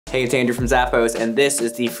Hey, it's Andrew from Zappos, and this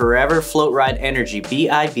is the Forever Floatride Energy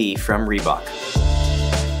Bib from Reebok.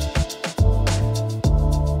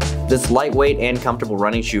 This lightweight and comfortable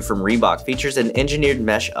running shoe from Reebok features an engineered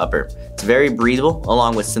mesh upper. It's very breathable,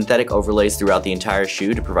 along with synthetic overlays throughout the entire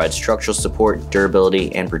shoe to provide structural support,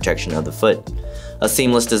 durability, and protection of the foot. A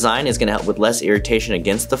seamless design is going to help with less irritation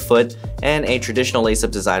against the foot, and a traditional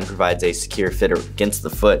lace-up design provides a secure fit against the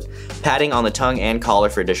foot. Padding on the tongue and collar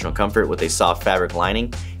for additional comfort with a soft fabric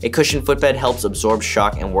lining. A cushioned footbed helps absorb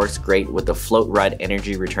shock and works great with the Floatride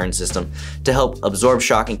Energy return system to help absorb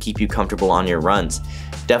shock and keep you comfortable on your runs.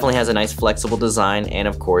 Definitely has a nice flexible design, and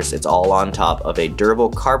of course it's all on top of a durable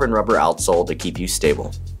carbon rubber outsole to keep you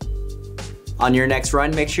stable. On your next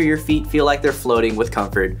run, make sure your feet feel like they're floating with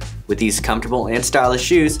comfort with these comfortable and stylish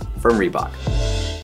shoes from Reebok.